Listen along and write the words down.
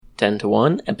10 to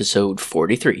 1, episode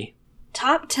 43.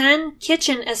 Top 10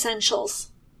 Kitchen Essentials.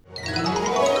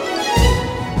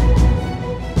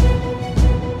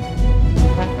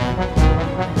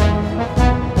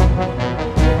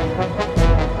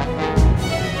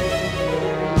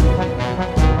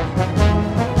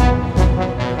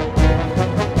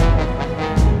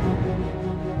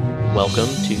 Welcome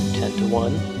to 10 to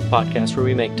 1, podcast where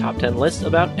we make top 10 lists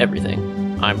about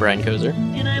everything. I'm Brian Kozer.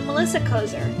 And I'm Melissa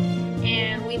Kozer.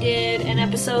 And we did an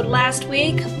episode last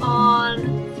week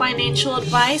on financial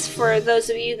advice for those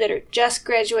of you that are just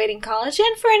graduating college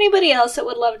and for anybody else that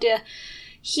would love to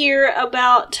hear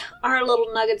about our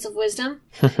little nuggets of wisdom.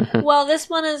 Well, this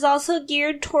one is also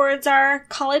geared towards our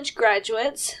college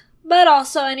graduates, but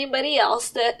also anybody else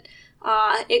that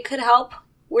it could help.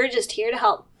 We're just here to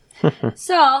help.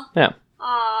 So, yeah.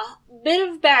 Bit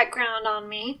of background on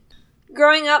me.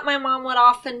 Growing up, my mom would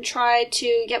often try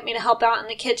to get me to help out in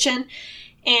the kitchen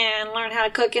and learn how to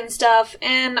cook and stuff,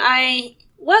 and I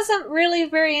wasn't really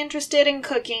very interested in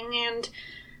cooking, and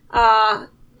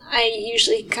I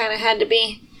usually kind of had to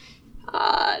be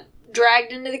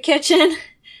dragged into the kitchen,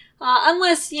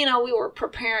 unless, we were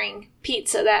preparing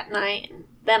pizza that night, and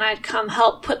then I'd come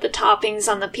help put the toppings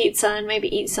on the pizza and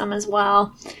maybe eat some as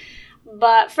well.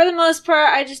 But for the most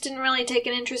part, I just didn't really take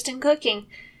an interest in cooking.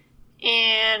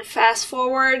 And fast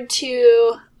forward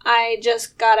to I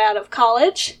just got out of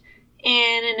college,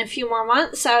 and in a few more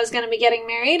months I was going to be getting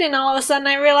married, and all of a sudden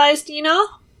I realized,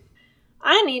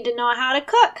 I need to know how to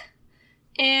cook.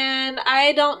 And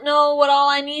I don't know what all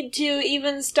I need to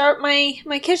even start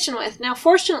my kitchen with. Now,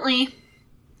 fortunately,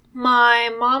 my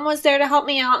mom was there to help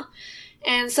me out,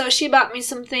 and so she bought me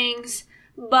some things,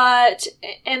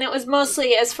 and it was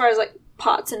mostly as far as like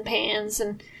pots and pans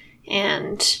and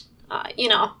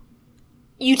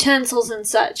utensils and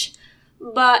such.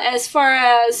 But as far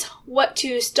as what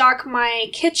to stock my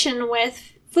kitchen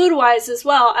with, food-wise as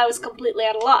well, I was completely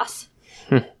at a loss.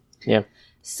 Yeah.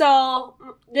 So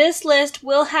this list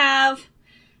will have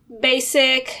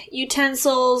basic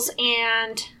utensils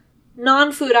and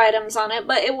non-food items on it,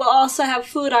 but it will also have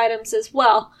food items as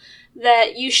well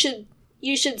that you should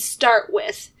start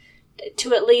with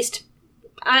to at least,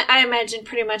 I imagine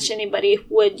pretty much anybody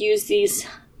would use these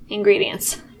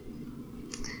ingredients.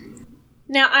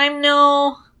 Now, I'm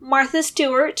no Martha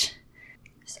Stewart.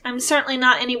 I'm certainly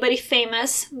not anybody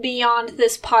famous beyond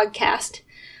this podcast.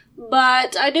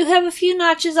 But I do have a few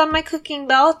notches on my cooking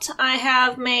belt. I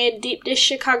have made deep dish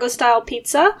Chicago-style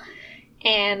pizza,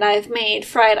 and I've made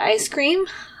fried ice cream.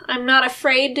 I'm not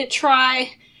afraid to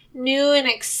try new and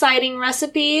exciting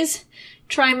recipes,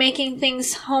 try making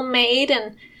things homemade,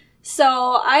 and so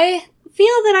I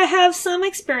feel that I have some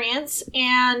experience,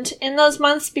 and in those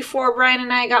months before Brian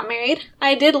and I got married,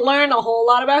 I did learn a whole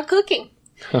lot about cooking.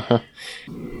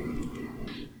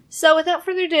 So without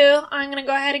further ado, I'm going to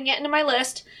go ahead and get into my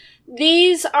list.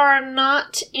 These are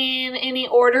not in any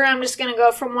order. I'm just going to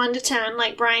go from 1 to 10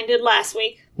 like Brian did last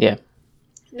week. Yeah.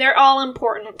 They're all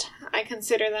important. I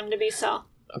consider them to be so.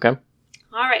 Okay.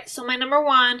 Alright, so my number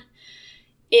 1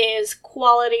 is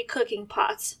quality cooking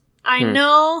pots. I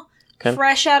know,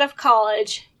 fresh out of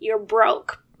college, you're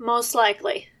broke, most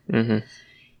likely. Mm-hmm.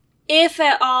 If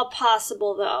at all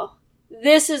possible, though,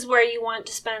 this is where you want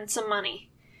to spend some money.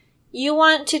 You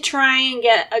want to try and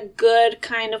get a good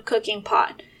kind of cooking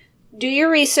pot. Do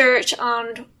your research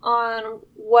on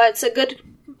what's a good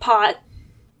pot,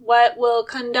 what will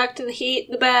conduct the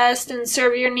heat the best and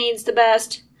serve your needs the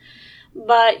best.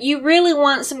 But you really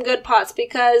want some good pots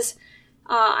because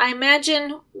I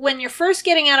imagine when you're first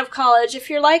getting out of college, if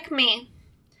you're like me,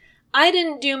 I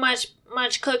didn't do much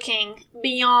cooking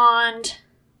beyond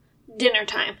dinner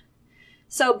time.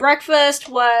 So breakfast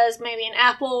was maybe an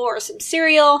apple or some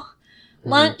cereal.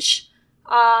 Lunch,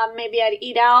 maybe I'd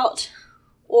eat out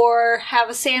or have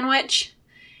a sandwich.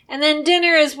 And then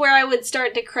dinner is where I would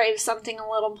start to crave something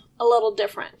a little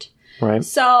different. Right.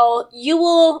 So you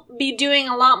will be doing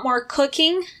a lot more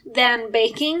cooking than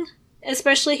baking,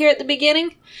 especially here at the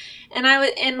beginning.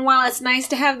 And while it's nice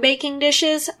to have baking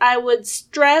dishes, I would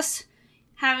stress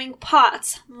having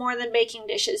pots more than baking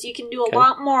dishes. You can do a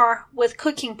lot more with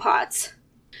cooking pots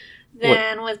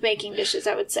than with baking dishes,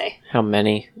 I would say. How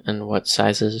many and what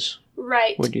sizes?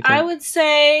 Right. What do you think? I would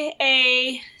say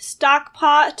a stock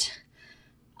pot.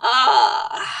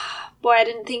 Boy, I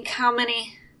didn't think how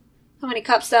many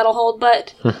cups that'll hold,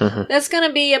 but that's going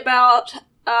to be about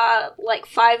like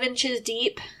 5 inches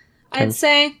deep, I'd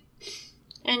say.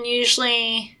 And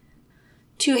usually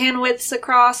 2 hand widths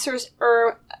across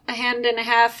or a hand and a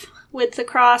half width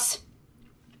across.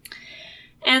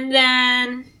 And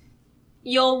then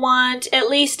you'll want at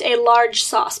least a large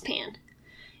saucepan.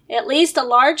 at least a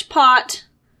large pot,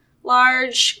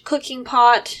 large cooking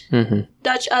pot, Mm-hmm.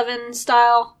 Dutch oven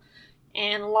style,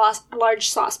 and a large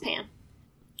saucepan.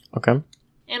 Okay.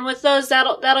 And with those,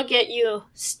 that'll get you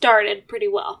started pretty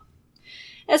well.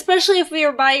 Especially if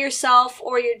you're by yourself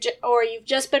or you've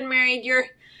just been married, you're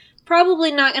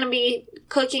probably not going to be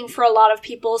cooking for a lot of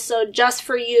people, so just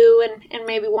for you and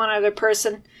maybe one other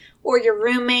person or your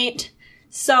roommate.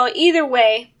 So either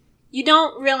way, you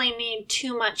don't really need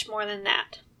too much more than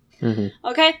that. Mm-hmm.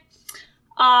 Okay?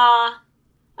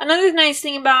 Another nice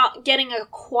thing about getting a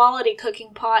quality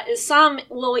cooking pot is some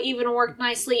will even work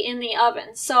nicely in the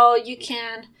oven. So you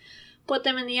can put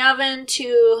them in the oven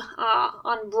to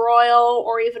unbroil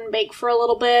or even bake for a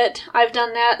little bit. I've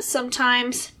done that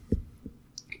sometimes.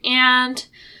 And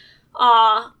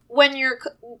when you're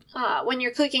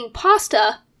cooking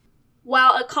pasta,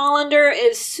 while a colander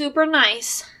is super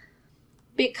nice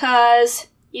because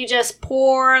you just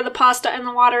pour the pasta and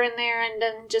the water in there and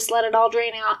then just let it all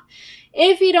drain out.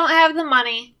 If you don't have the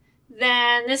money,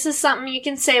 then this is something you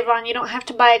can save on. You don't have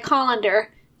to buy a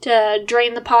colander to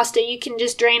drain the pasta. You can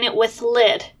just drain it with the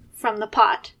lid from the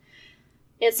pot.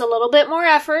 It's a little bit more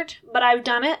effort, but I've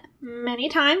done it many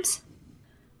times.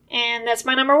 And that's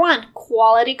my number 1,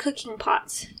 quality cooking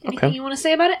pots. Anything you want to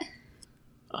say about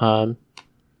it?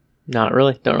 Not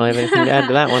really. Don't really have anything to add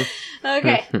to that one.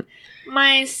 Okay.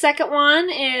 My second one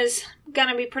is going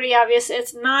to be pretty obvious.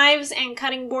 It's knives and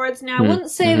cutting boards. Now, I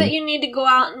wouldn't say that you need to go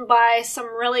out and buy some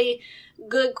really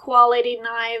good quality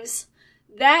knives.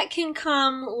 That can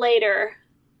come later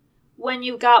when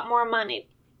you've got more money.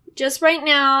 Just right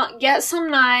now, get some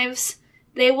knives.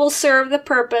 They will serve the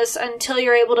purpose until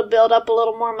you're able to build up a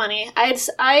little more money.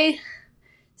 I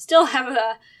still have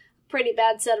a pretty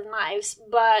bad set of knives,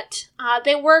 but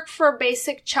they work for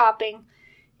basic chopping.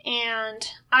 And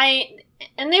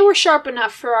they were sharp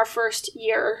enough for our first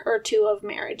year or 2 of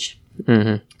marriage.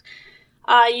 Mm-hmm.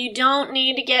 You don't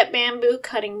need to get bamboo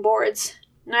cutting boards.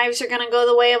 Knives are going to go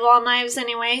the way of all knives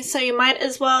anyway, so you might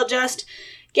as well just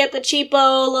get the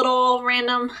cheapo little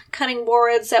random cutting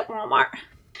boards at Walmart.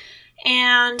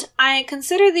 And I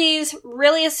consider these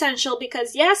really essential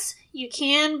because, yes, you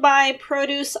can buy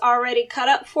produce already cut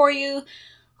up for you,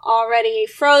 already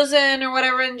frozen or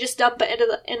whatever, and just dump it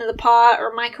into the pot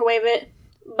or microwave it.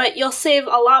 But you'll save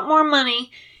a lot more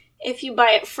money if you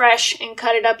buy it fresh and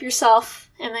cut it up yourself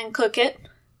and then cook it.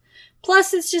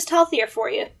 Plus, it's just healthier for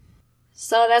you.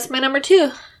 So that's my number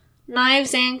 2,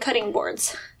 knives and cutting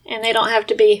boards. And they don't have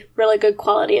to be really good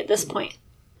quality at this point.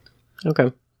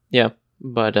 Okay. Yeah.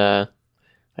 But, I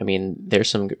mean, there's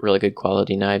some really good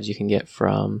quality knives you can get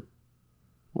from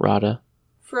Rada.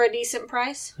 For a decent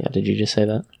price? Yeah, did you just say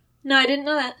that? No, I didn't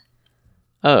know that.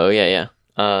 Oh, yeah.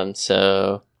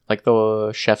 So, like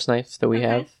the chef's knife that we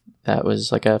have, that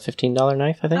was like a $15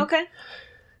 knife, I think. Okay.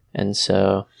 And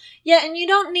so... Yeah, and you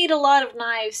don't need a lot of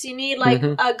knives. You need, like,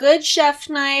 a good chef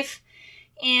knife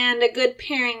and a good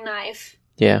paring knife.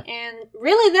 Yeah. And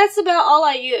really, that's about all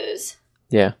I use.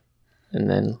 Yeah. And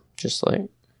then just, like,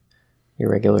 your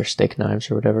regular steak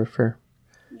knives or whatever for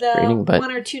eating. But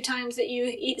 1 or 2 times that you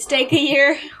eat steak a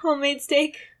year, homemade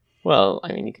steak. Well,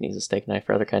 I mean, you can use a steak knife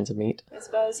for other kinds of meat. I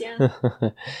suppose, yeah.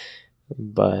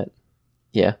 But,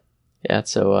 yeah. Yeah,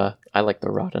 so I like the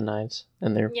Rada knives,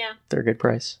 and they're a good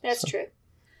price. That's true.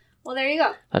 Well, there you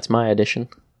go. That's my addition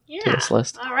to this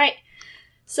list. All right.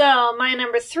 So, my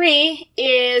number 3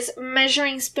 is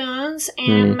measuring spoons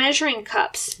and measuring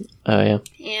cups. Oh, yeah.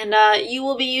 And you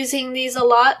will be using these a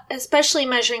lot, especially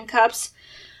measuring cups.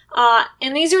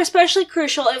 And these are especially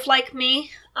crucial if, like me,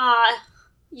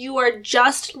 you are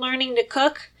just learning to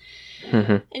cook.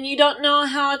 And you don't know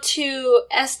how to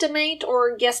estimate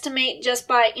or guesstimate just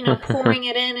by, pouring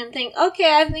it in and think,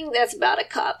 okay, I think that's about a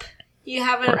cup. You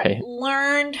haven't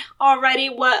learned already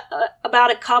what about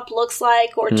a cup looks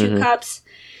like or 2 cups.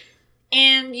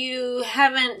 And you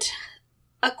haven't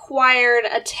acquired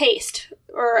a taste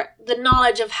or the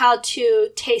knowledge of how to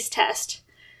taste test.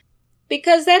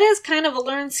 Because that is kind of a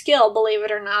learned skill, believe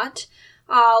it or not.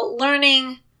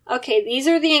 Learning, okay, these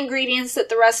are the ingredients that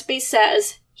the recipe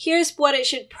says. Here's what it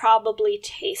should probably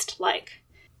taste like.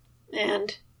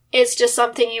 And it's just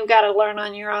something you've got to learn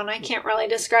on your own. I can't really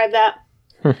describe that.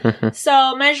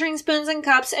 So, measuring spoons and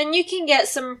cups, and you can get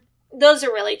some, those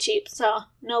are really cheap, so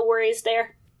no worries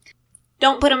there.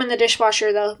 Don't put them in the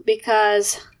dishwasher, though,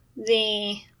 because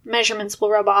the measurements will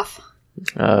rub off.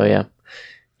 Oh, yeah.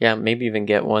 Yeah, maybe even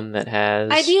get one that has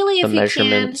ideally, the if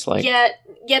measurements, you can,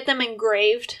 get them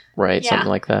engraved. Right, something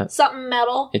like that. Something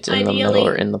metal. It's in the metal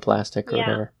or in the plastic or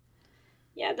whatever.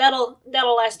 Yeah, that'll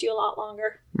last you a lot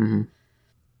longer.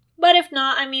 But if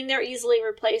not, I mean, they're easily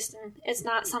replaced, and it's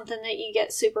not something that you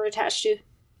get super attached to.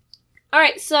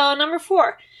 Alright, so number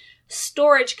 4,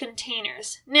 storage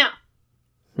containers. Now,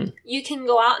 you can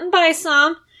go out and buy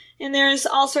some, and there's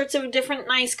all sorts of different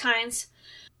nice kinds.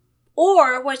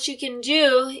 Or what you can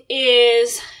do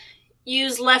is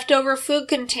use leftover food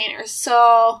containers.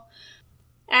 So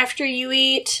after you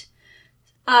eat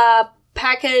a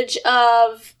package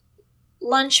of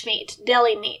lunch meat,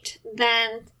 deli meat,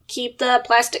 then keep the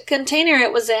plastic container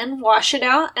it was in, wash it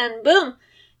out, and boom,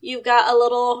 you've got a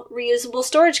little reusable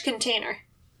storage container.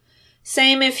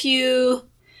 Same if you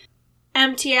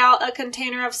empty out a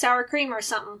container of sour cream or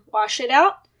something. Wash it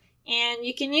out, and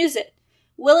you can use it.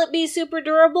 Will it be super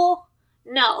durable?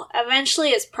 No. Eventually,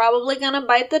 it's probably going to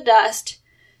bite the dust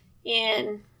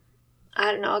in,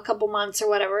 I don't know, a couple months or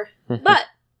whatever. But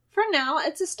for now,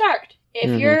 it's a start.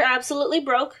 If you're absolutely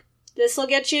broke, this will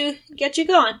get you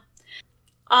going.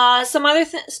 Some other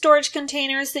storage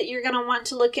containers that you're going to want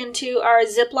to look into are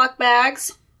Ziploc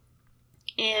bags.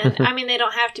 And, I mean, they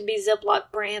don't have to be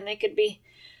Ziploc brand. They could be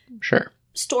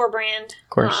store brand. Of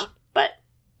course. But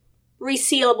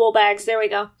resealable bags. There we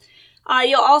go.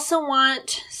 You'll also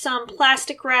want some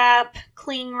plastic wrap,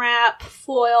 cling wrap,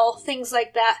 foil, things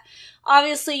like that.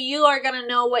 Obviously, you are going to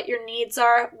know what your needs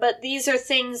are, but these are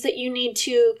things that you need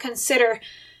to consider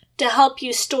to help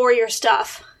you store your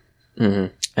stuff.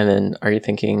 Mm-hmm. And then are you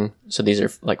thinking, so these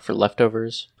are like for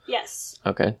leftovers? Yes.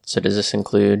 Okay. So does this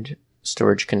include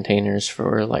storage containers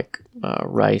for like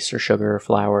rice or sugar or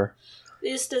flour?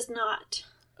 This does not.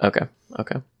 Okay.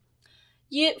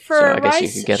 For so I guess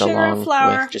rice, you could get sugar, along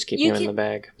flour, with just keeping them in the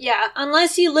bag. Yeah,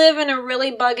 unless you live in a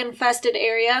really bug-infested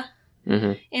area,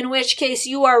 in which case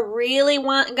you are really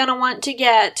gonna want to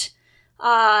get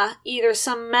either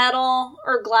some metal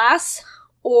or glass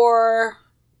or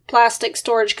plastic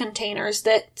storage containers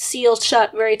that seal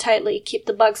shut very tightly, keep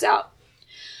the bugs out.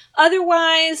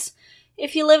 Otherwise,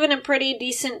 if you live in a pretty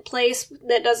decent place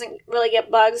that doesn't really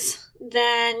get bugs,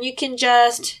 then you can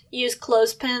just use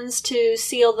clothespins to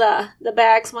seal the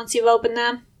bags once you've opened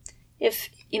them. If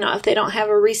they don't have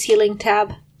a resealing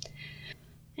tab.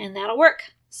 And that'll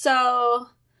work. So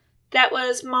that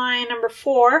was my number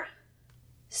 4.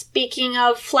 Speaking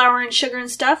of flour and sugar and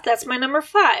stuff, that's my number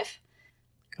 5.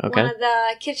 Okay. One of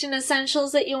the kitchen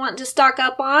essentials that you want to stock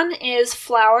up on is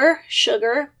flour,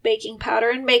 sugar, baking powder,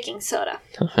 and baking soda.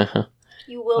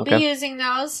 You will be using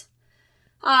those.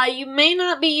 You may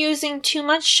not be using too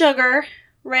much sugar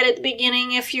right at the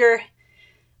beginning if you're,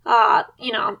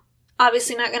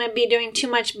 obviously not going to be doing too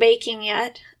much baking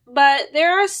yet. But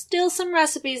there are still some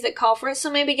recipes that call for it, so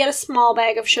maybe get a small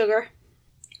bag of sugar.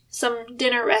 Some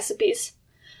dinner recipes.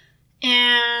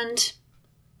 And,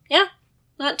 yeah,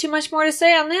 not too much more to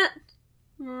say on that.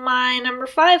 My number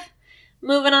 5.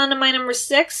 Moving on to my number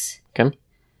 6. Okay.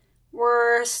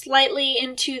 We're slightly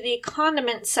into the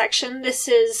condiment section.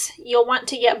 You'll want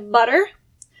to get butter,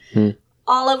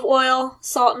 olive oil,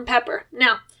 salt, and pepper.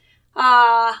 Now,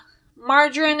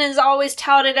 margarine is always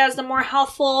touted as the more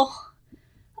healthful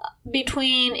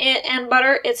between it and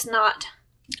butter. It's not.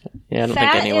 Yeah, I don't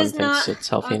think anyone thinks it's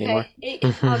healthy anymore.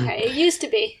 It used to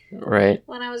be. Right.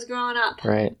 When I was growing up.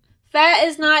 Right. Fat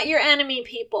is not your enemy,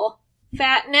 people.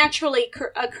 Fat, naturally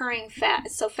occurring fat.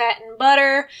 So fat in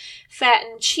butter, fat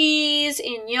in cheese,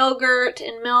 in yogurt,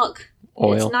 in milk.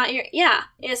 Oil. It's not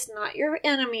your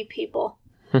enemy, people.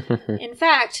 In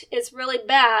fact, it's really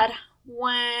bad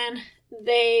when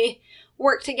they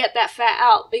work to get that fat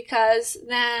out, because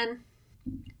then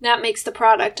that makes the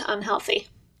product unhealthy.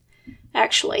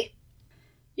 Actually.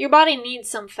 Your body needs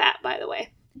some fat, by the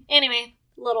way. Anyway,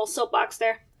 little soapbox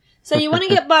there. So you want to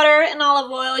get butter and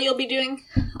olive oil. You'll be doing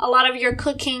a lot of your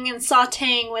cooking and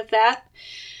sauteing with that.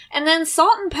 And then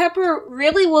salt and pepper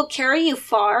really will carry you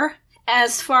far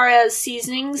as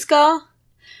seasonings go.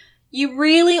 You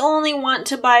really only want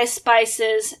to buy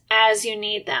spices as you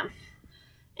need them.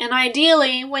 And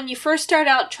ideally, when you first start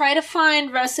out, try to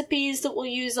find recipes that will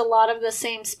use a lot of the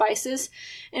same spices.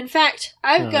 In fact,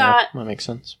 that makes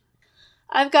sense.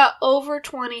 I've got over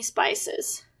 20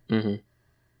 spices. Mm-hmm.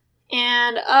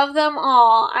 And of them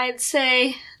all, I'd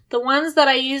say the ones that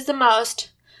I use the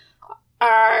most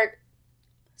are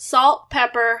salt,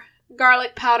 pepper,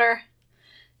 garlic powder,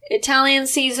 Italian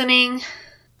seasoning,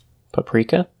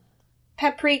 paprika,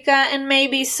 and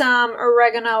maybe some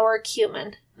oregano or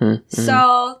cumin. Mm-hmm.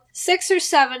 So 6 or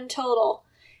 7 total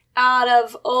out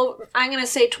of, I'm going to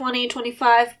say 20,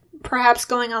 25, perhaps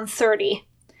going on 30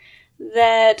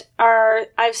 that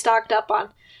I've stocked up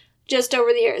on just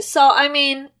over the years. So, I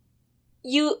mean,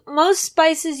 most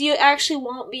spices you actually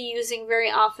won't be using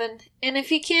very often. And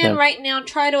if you can right now,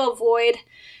 try to avoid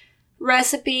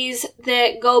recipes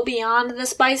that go beyond the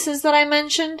spices that I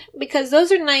mentioned, because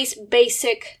those are nice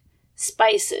basic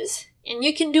spices. And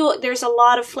you can do it. There's a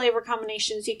lot of flavor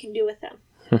combinations you can do with them.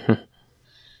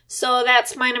 So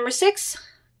that's my number 6,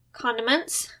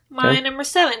 condiments. My number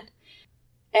 7,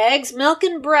 eggs, milk,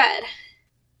 and bread.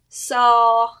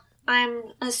 So I'm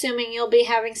assuming you'll be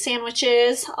having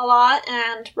sandwiches a lot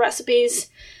and recipes.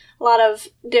 A lot of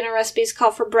dinner recipes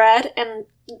call for bread, and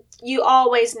you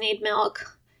always need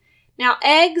milk. Now,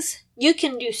 eggs, you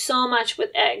can do so much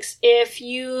with eggs. If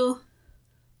you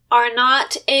are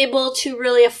not able to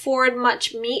really afford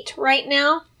much meat right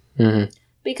now,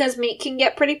 because meat can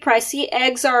get pretty pricey,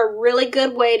 eggs are a really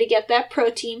good way to get that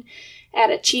protein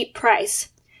at a cheap price.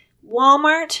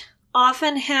 Walmart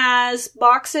often has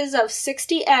boxes of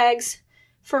 60 eggs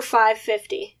for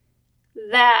 $5.50.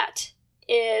 That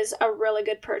is a really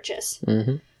good purchase.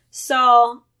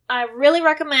 So I really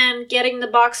recommend getting the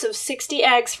box of 60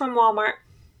 eggs from Walmart.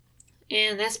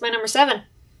 And that's my number 7.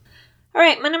 All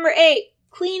right, my number 8,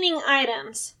 cleaning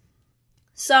items.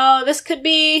 So this could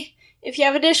be if you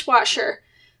have a dishwasher.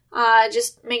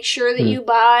 Just make sure that you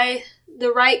buy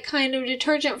the right kind of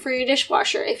detergent for your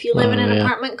dishwasher. If you live in an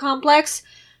apartment complex,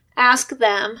 ask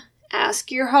them. Ask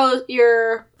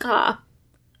your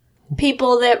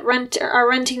people that are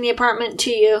renting the apartment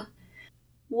to you,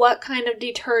 what kind of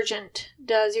detergent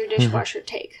does your dishwasher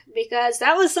take? Because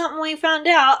that was something we found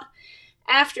out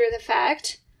after the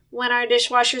fact when our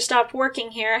dishwasher stopped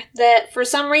working here, that for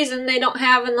some reason they don't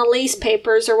have in the lease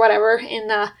papers or whatever in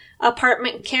the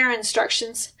apartment care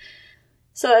instructions.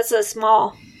 So that's a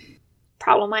small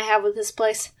problem I have with this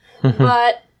place.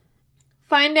 But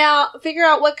figure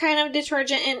out what kind of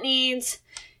detergent it needs.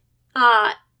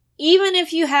 Even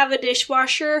if you have a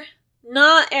dishwasher,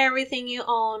 not everything you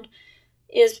own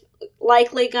is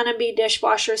likely going to be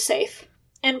dishwasher safe.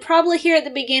 And probably here at the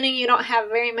beginning you don't have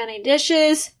very many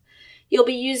dishes. You'll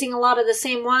be using a lot of the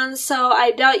same ones, so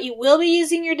I doubt you will be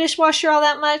using your dishwasher all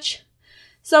that much.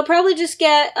 So probably just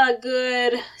get a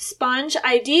good sponge.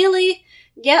 Ideally,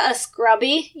 get a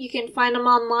scrubby. You can find them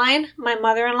online. My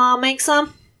mother-in-law makes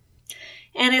them.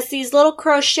 And it's these little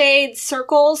crocheted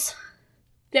circles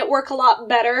that work a lot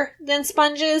better than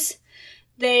sponges.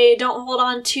 They don't hold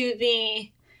on to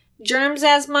the germs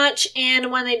as much,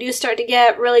 and when they do start to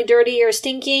get really dirty or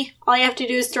stinky, all you have to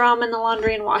do is throw them in the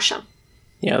laundry and wash them.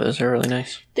 Yeah, those are really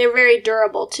nice. They're very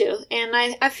durable too, and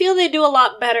I feel they do a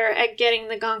lot better at getting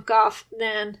the gunk off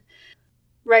than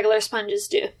regular sponges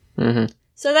do.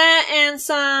 So that and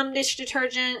some dish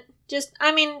detergent.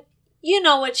 You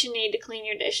know what you need to clean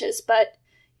your dishes, but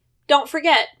don't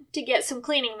forget to get some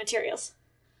cleaning materials.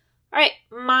 Alright,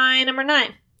 my number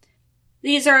 9.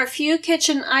 These are a few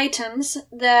kitchen items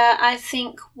that I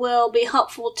think will be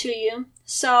helpful to you.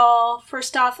 So,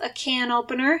 first off, a can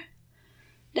opener.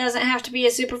 Doesn't have to be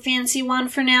a super fancy one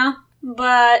for now,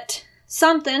 but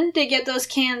something to get those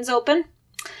cans open.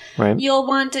 Right. You'll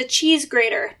want a cheese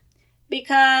grater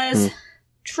because,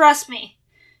 trust me,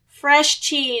 fresh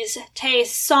cheese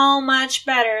tastes so much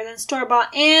better than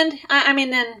store-bought than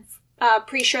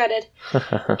pre-shredded.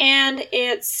 And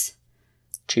it's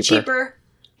cheaper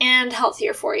and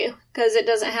healthier for you because it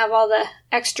doesn't have all the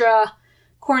extra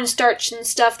cornstarch and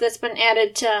stuff that's been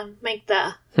added to make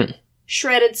the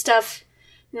shredded stuff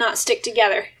not stick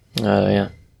together. Oh, yeah.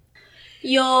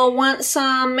 You'll want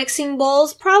some mixing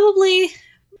bowls. Probably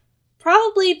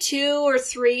 2 or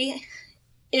 3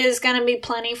 is going to be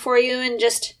plenty for you,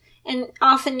 and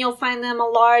often you'll find them a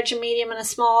large, a medium, and a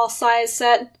small size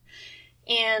set,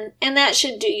 and that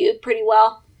should do you pretty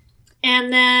well.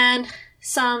 And then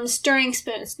some stirring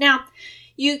spoons. Now,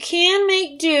 you can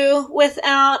make do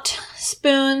without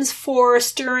spoons for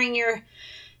stirring your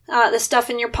the stuff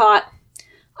in your pot.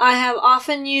 I have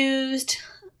often used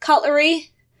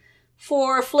cutlery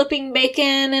for flipping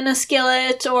bacon in a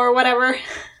skillet or whatever.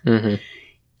 And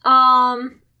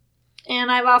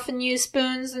I've often used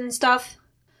spoons and stuff.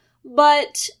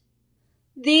 But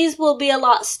these will be a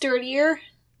lot sturdier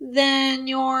than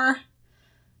your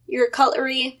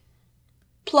cutlery.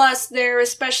 Plus, they're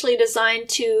especially designed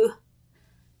to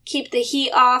keep the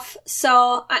heat off.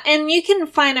 So, and you can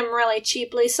find them really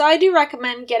cheaply. So I do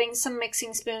recommend getting some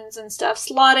mixing spoons and stuff.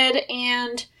 Slotted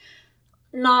and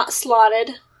not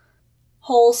slotted.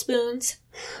 Whole spoons.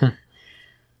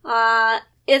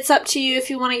 It's up to you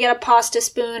if you want to get a pasta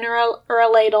spoon or a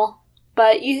ladle.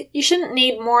 But you shouldn't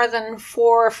need more than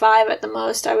 4 or 5 at the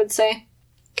most, I would say.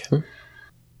 Okay.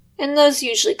 And those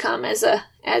usually come as a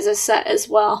set as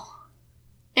well.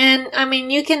 And I mean,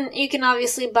 you can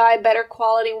obviously buy better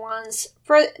quality ones.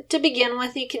 To begin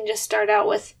with, you can just start out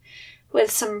with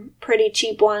some pretty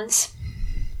cheap ones.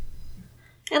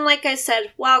 And like I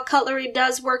said, while cutlery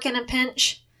does work in a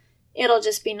pinch, it'll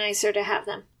just be nicer to have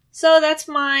them. So that's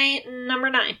my number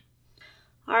 9.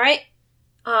 Alright,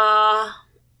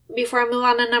 Before I move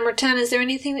on to number 10, is there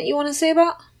anything that you want to say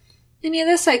about any of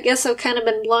this? I guess I've kind of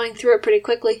been blowing through it pretty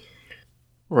quickly.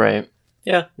 Right.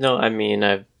 Yeah. No, I mean,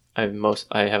 I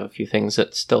have a few things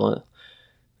that still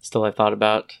I thought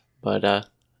about, but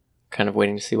kind of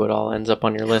waiting to see what all ends up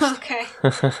on your list. Okay.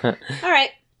 All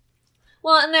right.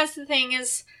 Well, and that's the thing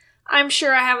is, I'm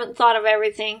sure I haven't thought of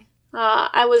everything.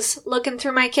 I was looking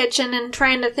through my kitchen and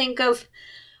trying to think of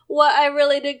what I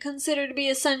really did consider to be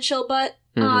essential, but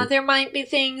there might be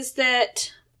things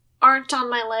that aren't on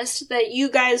my list that you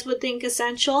guys would think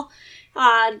essential,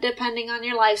 depending on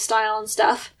your lifestyle and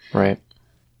stuff. Right.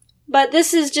 But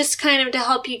this is just kind of to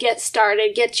help you get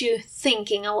started, get you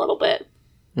thinking a little bit.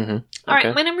 Mm-hmm. All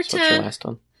right, my number 10 your last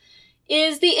one?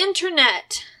 Is the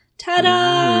internet.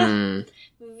 Ta-da!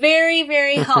 Very,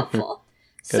 very helpful.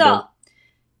 So,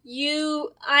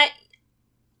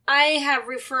 I have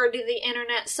referred to the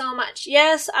internet so much.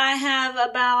 Yes, I have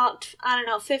about,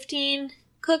 15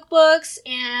 cookbooks,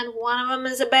 and one of them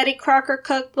is a Betty Crocker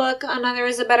cookbook, another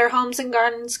is a Better Homes and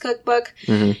Gardens cookbook,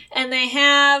 and they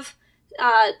have,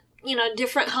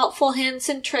 different helpful hints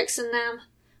and tricks in them.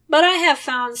 But I have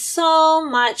found so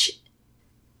much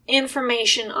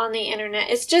information on the internet.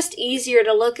 It's just easier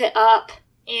to look it up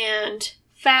and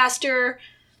faster,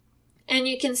 and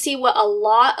you can see what a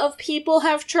lot of people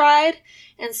have tried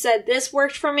and said, this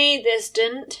worked for me, this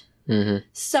didn't.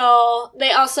 So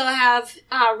they also have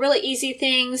really easy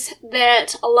things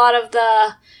that a lot of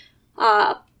the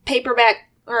paperback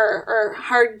or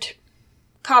hard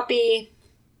copy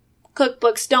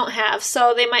cookbooks don't have.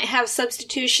 So they might have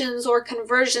substitutions or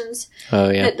conversions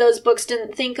that those books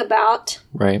didn't think about.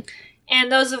 Right. And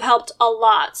those have helped a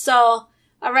lot. So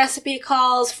a recipe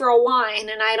calls for a wine,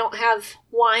 and I don't have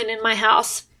wine in my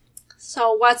house.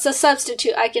 So what's a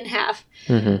substitute I can have?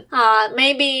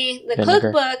 Maybe the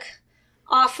vinegar. cookbook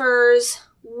offers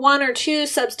 1 or 2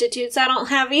 substitutes. I don't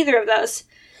have either of those.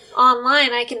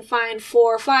 Online, I can find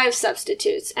 4 or 5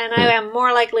 substitutes, and I am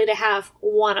more likely to have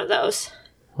one of those.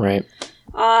 Right.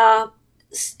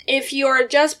 If you're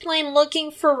just plain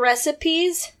looking for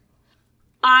recipes,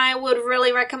 I would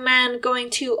really recommend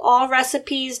going to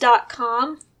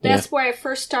allrecipes.com. That's where I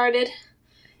first started.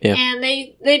 Yeah. And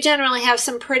they generally have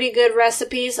some pretty good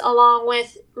recipes along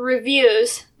with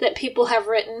reviews that people have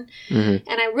written. And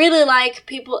I really like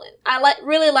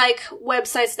really like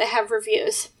websites that have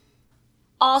reviews.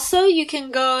 Also, you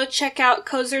can go check out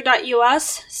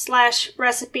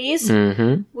kozer.us/recipes.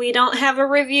 We don't have a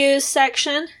reviews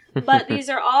section, but these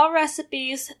are all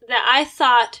recipes that I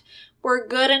thought were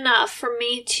good enough for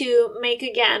me to make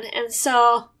again. And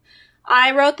so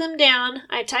I wrote them down,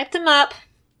 I typed them up,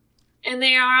 and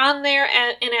they are on there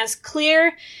in as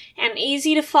clear and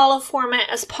easy to follow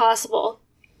format as possible.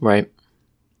 Right.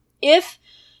 If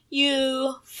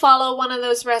you follow one of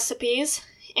those recipes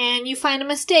and you find a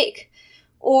mistake,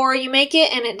 or you make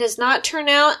it and it does not turn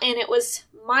out and it was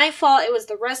my fault, it was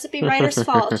the recipe writer's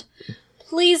fault,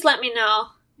 please let me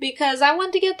know, because I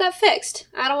want to get that fixed.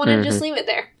 I don't want to just leave it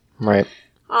there. Right.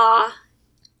 My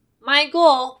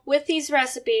goal with these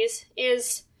recipes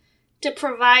is to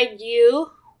provide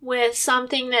you with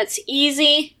something that's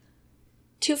easy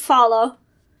to follow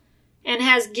and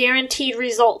has guaranteed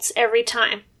results every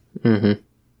time.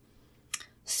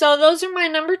 So those are my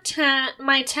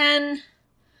my 10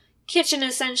 kitchen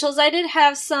essentials. I did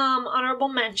have some honorable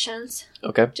mentions.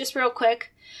 Okay. Just real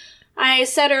quick. I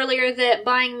said earlier that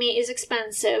buying meat is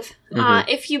expensive.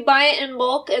 If you buy it in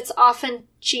bulk, it's often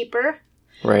cheaper.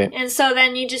 Right. And so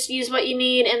then you just use what you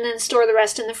need and then store the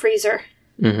rest in the freezer.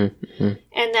 And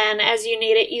then as you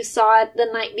need it, you thaw it the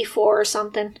night before or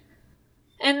something.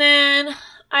 And then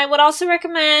I would also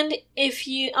recommend, a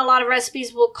lot of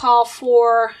recipes will call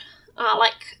for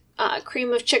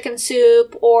cream of chicken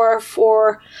soup, or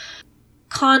for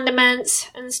condiments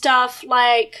and stuff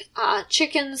like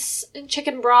chicken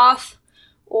broth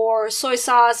or soy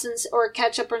sauce or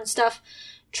ketchup and stuff.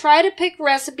 Try to pick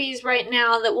recipes right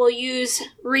now that will use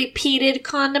repeated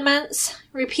condiments,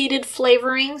 repeated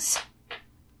flavorings,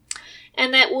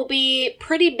 and that will be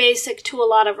pretty basic to a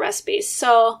lot of recipes.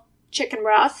 So, chicken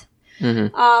broth.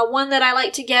 One that I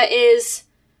like to get is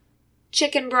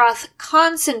chicken broth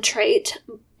concentrate,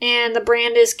 and the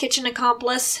brand is Kitchen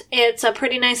Accomplice. It's a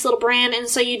pretty nice little brand, and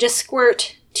so you just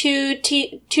squirt 2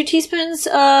 teaspoons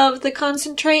of the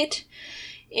concentrate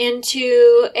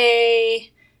into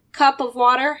a cup of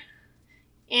water,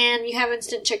 and you have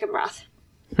instant chicken broth.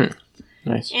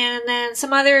 Nice. And then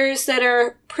some others that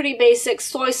are pretty basic: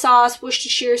 soy sauce,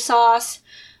 Worcestershire sauce.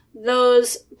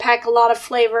 Those pack a lot of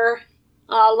flavor.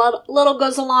 Little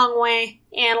goes a long way,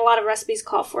 and a lot of recipes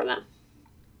call for them.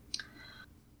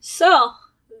 So,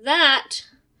 that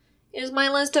is my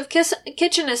list of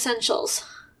kitchen essentials.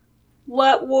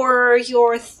 What were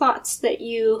your thoughts that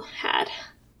you had?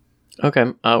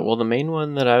 Okay. Well, the main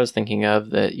one that I was thinking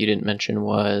of that you didn't mention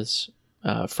was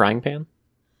frying pan.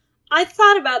 I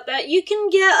thought about that. You can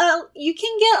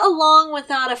get along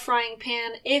without a frying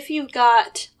pan if you've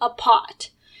got a pot.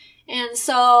 And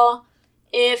so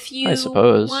if you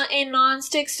want a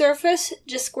non-stick surface,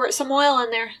 just squirt some oil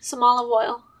in there, some olive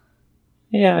oil.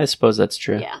 Yeah, I suppose that's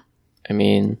true. Yeah. I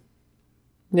mean,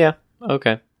 yeah,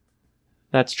 okay.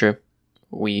 That's true.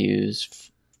 We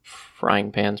use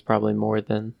frying pans probably more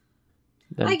than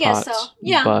I pots. Guess so.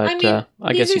 Yeah, but I mean,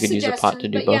 I guess you could use a pot to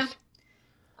do both.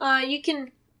 Yeah. You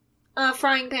can.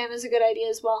 Frying pan is a good idea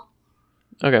as well.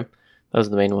 Okay, that was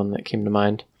the main one that came to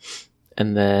mind,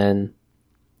 and then,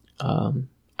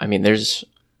 I mean, there's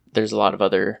a lot of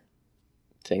other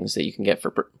things that you can get for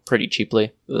pretty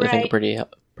cheaply. Right. I think are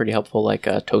pretty helpful, like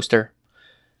a toaster.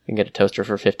 You can get a toaster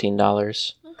for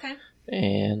 $15. Okay.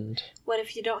 And what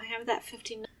if you don't have that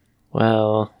 $15?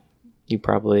 Well, you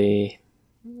probably.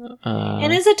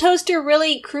 And is a toaster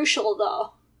really crucial,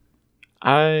 though?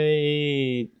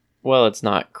 Well, it's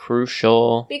not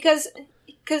crucial. Because,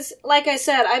 like I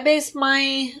said, I base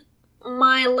my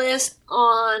list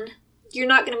on you're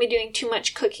not going to be doing too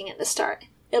much cooking at the start.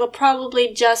 It'll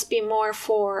probably just be more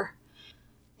for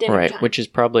dinner right, time. Which is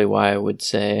probably why I would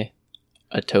say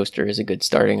a toaster is a good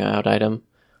starting out item,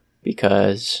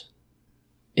 because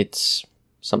it's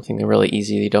something really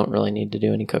easy you don't really need to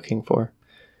do any cooking for.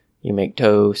 You make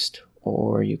toast,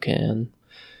 or you can,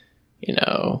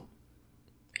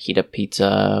 heat up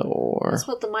pizza, or... That's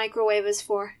what the microwave is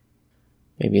for.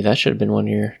 Maybe that should have been one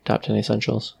of your top 10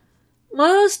 essentials.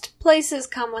 Most places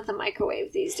come with a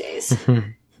microwave these days.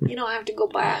 You don't have to go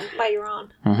buy your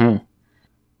own. Mm-hmm.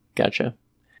 Gotcha.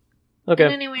 Okay.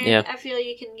 But anyway, yeah. I feel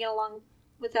you can get along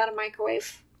without a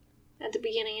microwave at the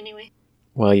beginning anyway.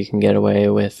 Well, you can get away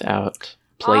without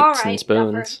plates and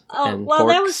spoons and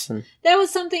forks. That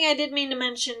was something I did mean to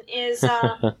mention is...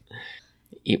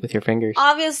 Eat with your fingers.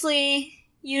 Obviously...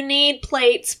 You need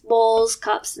plates, bowls,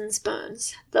 cups, and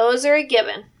spoons. Those are a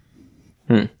given.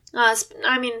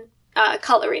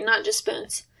 Cutlery, not just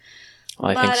spoons.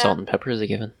 Well, I think salt and pepper is a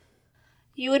given.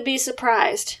 You would be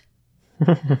surprised.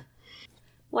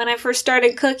 When I first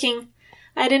started cooking,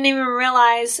 I didn't even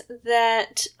realize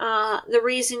that the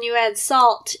reason you add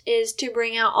salt is to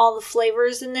bring out all the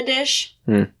flavors in the dish.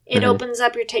 It opens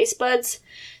up your taste buds.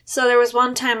 So there was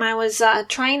one time I was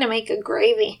trying to make a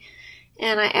gravy.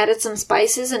 And I added some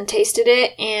spices and tasted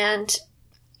it, and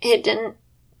it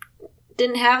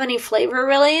didn't have any flavor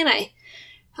really. And I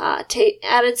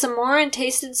added some more and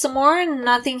tasted some more, and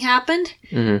nothing happened.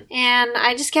 And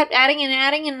I just kept adding and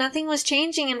adding, and nothing was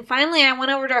changing. And finally, I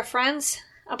went over to a friend's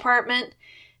apartment,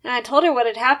 and I told her what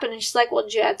had happened. And she's like, "Well,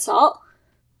 did you add salt?"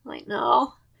 I'm like,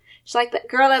 "No." She's like,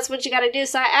 "Girl, that's what you got to do."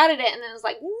 So I added it, and then it was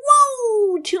like,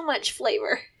 "Whoa, too much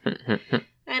flavor." I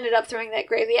ended up throwing that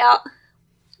gravy out.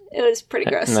 It was pretty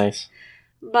gross. Nice.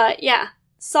 But yeah,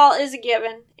 salt is a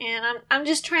given, and I'm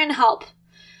just trying to help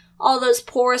all those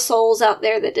poor souls out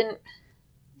there that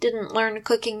didn't learn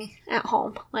cooking at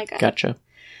home like I did. Gotcha.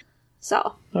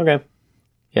 So. Okay.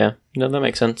 Yeah. No, that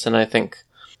makes sense, and I think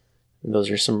those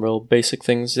are some real basic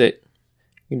things that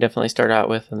you can definitely start out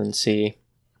with, and then see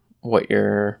what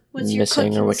you're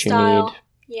missing or what you need.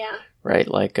 Yeah. Right,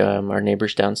 like our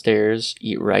neighbors downstairs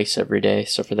eat rice every day,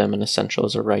 so for them an essential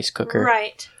is a rice cooker.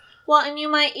 Right. Well, and you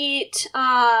might eat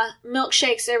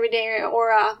milkshakes every day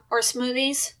or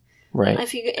smoothies. Right.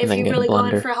 If you're really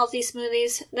going for healthy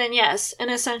smoothies, then yes, an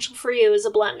essential for you is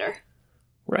a blender.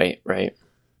 Right.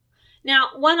 Now,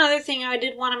 one other thing I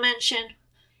did want to mention.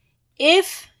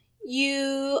 If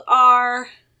you are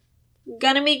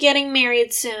going to be getting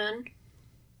married soon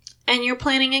and you're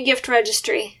planning a gift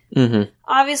registry,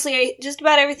 obviously just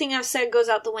about everything I've said goes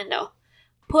out the window.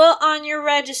 Put on your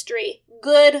registry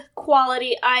good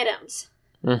quality items.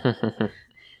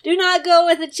 Do not go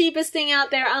with the cheapest thing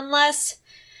out there unless...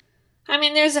 I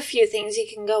mean, there's a few things you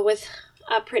can go with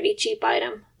a pretty cheap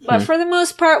item. But for the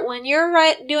most part, when you're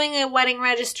doing a wedding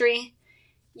registry,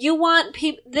 you want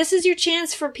this is your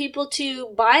chance for people to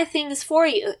buy things for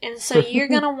you. And so you're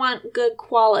going to want good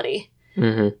quality.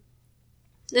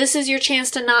 This is your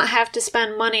chance to not have to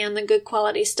spend money on the good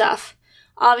quality stuff.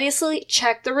 Obviously,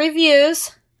 check the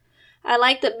reviews. I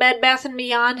like that Bed Bath &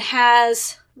 Beyond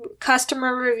has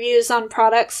customer reviews on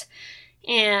products.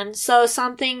 And so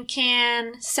something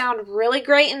can sound really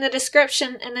great in the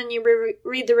description, and then you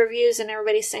read the reviews and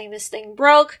everybody's saying this thing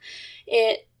broke,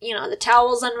 the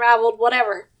towel's unraveled,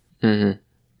 whatever.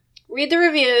 Read the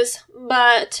reviews,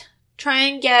 but try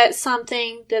and get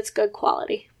something that's good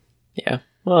quality. Yeah.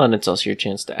 Well, and it's also your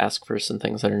chance to ask for some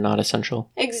things that are not essential.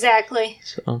 Exactly.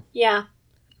 So, yeah.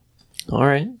 All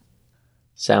right.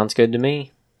 Sounds good to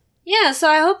me. Yeah, so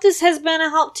I hope this has been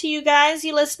a help to you guys,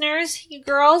 you listeners, you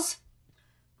girls.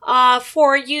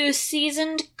 For you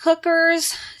seasoned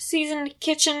cookers, seasoned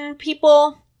kitchen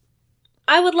people,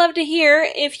 I would love to hear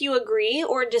if you agree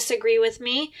or disagree with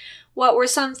me. What were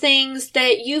some things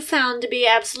that you found to be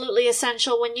absolutely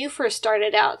essential when you first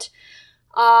started out?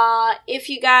 If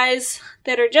you guys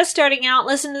that are just starting out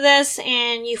listen to this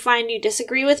and you find you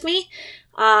disagree with me,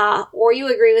 or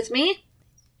you agree with me,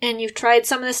 and you've tried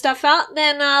some of this stuff out,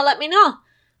 then let me know.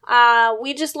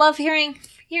 We just love hearing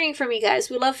from you guys.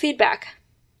 We love feedback.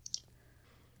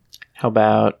 How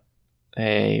about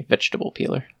a vegetable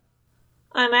peeler?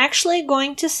 I'm actually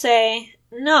going to say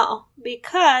no,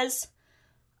 because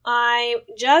I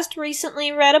just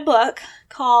recently read a book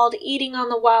called Eating on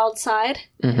the Wild Side,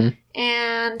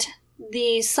 and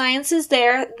the science is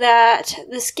there that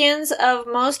the skins of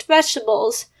most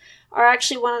vegetables are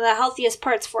actually one of the healthiest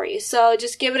parts for you. So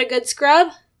just give it a good scrub,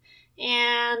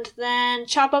 and then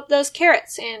chop up those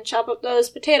carrots and chop up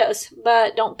those potatoes,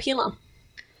 but don't peel them.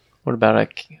 What about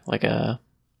a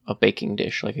baking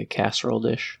dish, like a casserole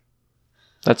dish?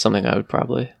 That's something I would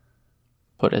probably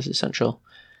put as essential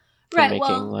for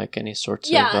making like any sorts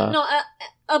of...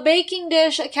 a baking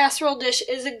dish, a casserole dish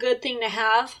is a good thing to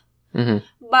have, but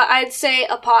I'd say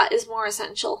a pot is more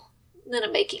essential than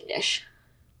a baking dish.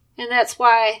 And that's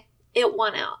why it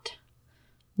won out.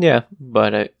 Yeah,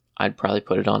 but I'd probably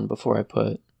put it on before I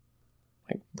put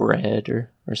like bread or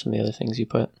some of the other things you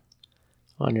put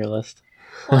on your list.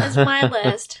 Well, it's my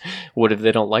list. What if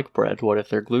they don't like bread? What if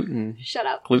they're Shut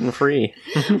up. gluten-free?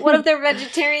 What if they're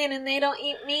vegetarian and they don't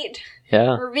eat meat?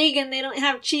 Yeah. Or vegan, they don't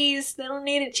have cheese. They don't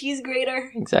need a cheese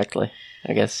grater. Exactly.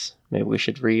 I guess maybe we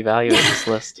should reevaluate this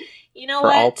list. You know for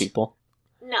what? all people.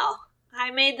 No.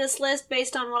 I made this list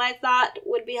based on what I thought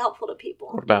would be helpful to people.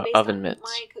 What about oven mitts?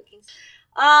 My cooking.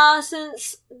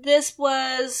 Since this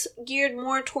was geared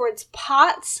more towards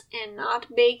pots and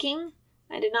not baking,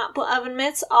 I did not put oven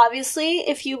mitts. Obviously,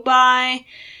 if you buy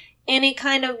any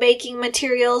kind of baking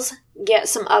materials, get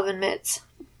some oven mitts.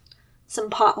 Some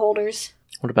pot holders.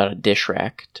 What about a dish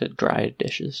rack to dry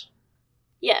dishes?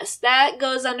 Yes, that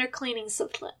goes under cleaning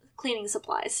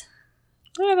supplies.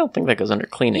 I don't think that goes under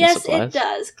cleaning supplies. Yes, it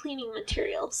does. Cleaning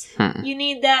materials. You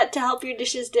need that to help your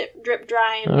dishes drip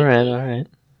dry. All right.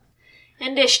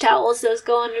 And dish towels, those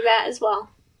go under that as well.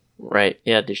 Right,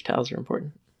 yeah, dish towels are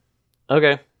important.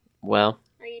 Okay, well.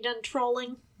 Are you done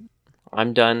trolling?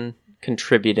 I'm done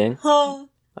contributing, I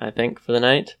think, for the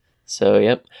night. So,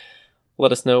 yep.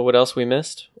 Let us know what else we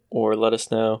missed, or let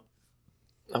us know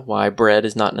why bread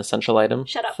is not an essential item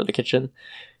for the kitchen.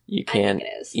 You can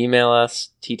email us,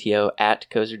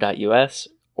 tto@kozer.us,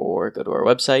 or go to our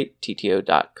website,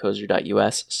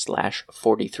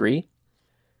 tto.kozer.us/43.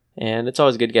 And it's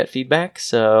always good to get feedback,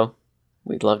 so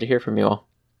we'd love to hear from you all.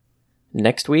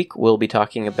 Next week, we'll be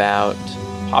talking about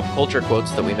pop culture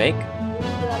quotes that we make.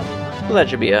 Well, that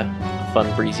should be a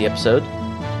fun, breezy episode.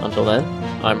 Until then,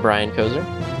 I'm Brian Kozer.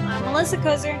 I'm Melissa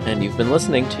Kozer. And you've been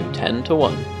listening to 10 to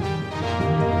 1.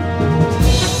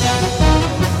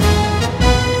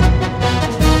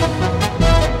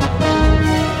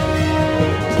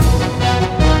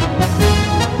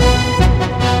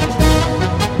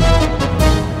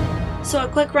 So a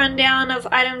quick rundown of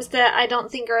items that I don't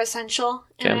think are essential,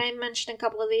 and I mentioned a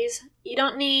couple of these. You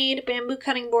don't need bamboo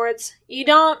cutting boards. You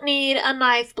don't need a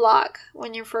knife block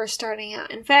when you're first starting out.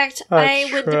 In fact, I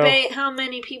would debate how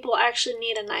many people actually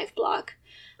need a knife block.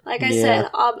 Like I said,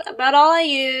 about all I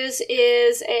use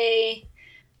is a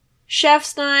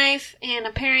chef's knife and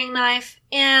a paring knife,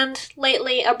 and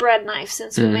lately a bread knife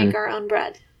since we make our own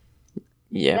bread.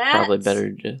 Yeah, that's probably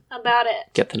better to about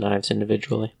it. Get the knives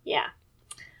individually. Yeah.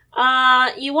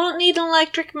 You won't need an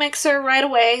electric mixer right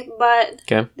away, but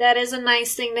that is a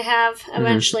nice thing to have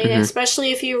eventually,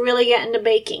 especially if you really get into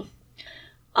baking.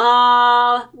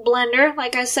 Blender,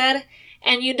 like I said,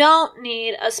 and you don't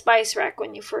need a spice rack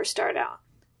when you first start out.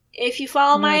 If you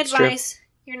follow my advice,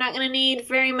 you're not going to need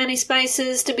very many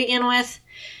spices to begin with,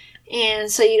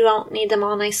 and so you don't need them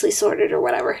all nicely sorted or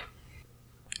whatever.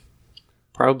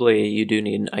 Probably you do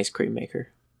need an ice cream maker.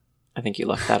 I think you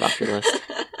left that off your list.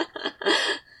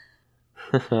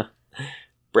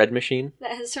 Bread machine.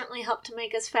 That has certainly helped to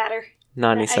make us fatter.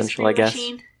 Non-essential, I guess.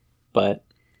 Machine. But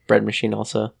bread machine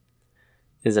also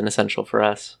is an essential for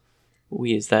us.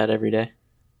 We use that every day.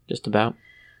 Just about.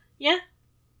 Yeah.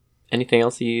 Anything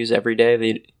else you use every day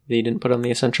that you didn't put on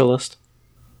the essential list?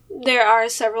 There are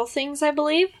several things, I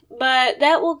believe, but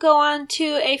that will go on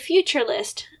to a future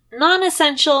list.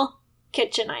 Non-essential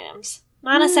kitchen items.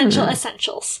 Non-essential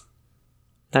essentials.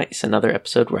 Nice. Another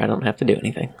episode where I don't have to do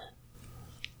anything.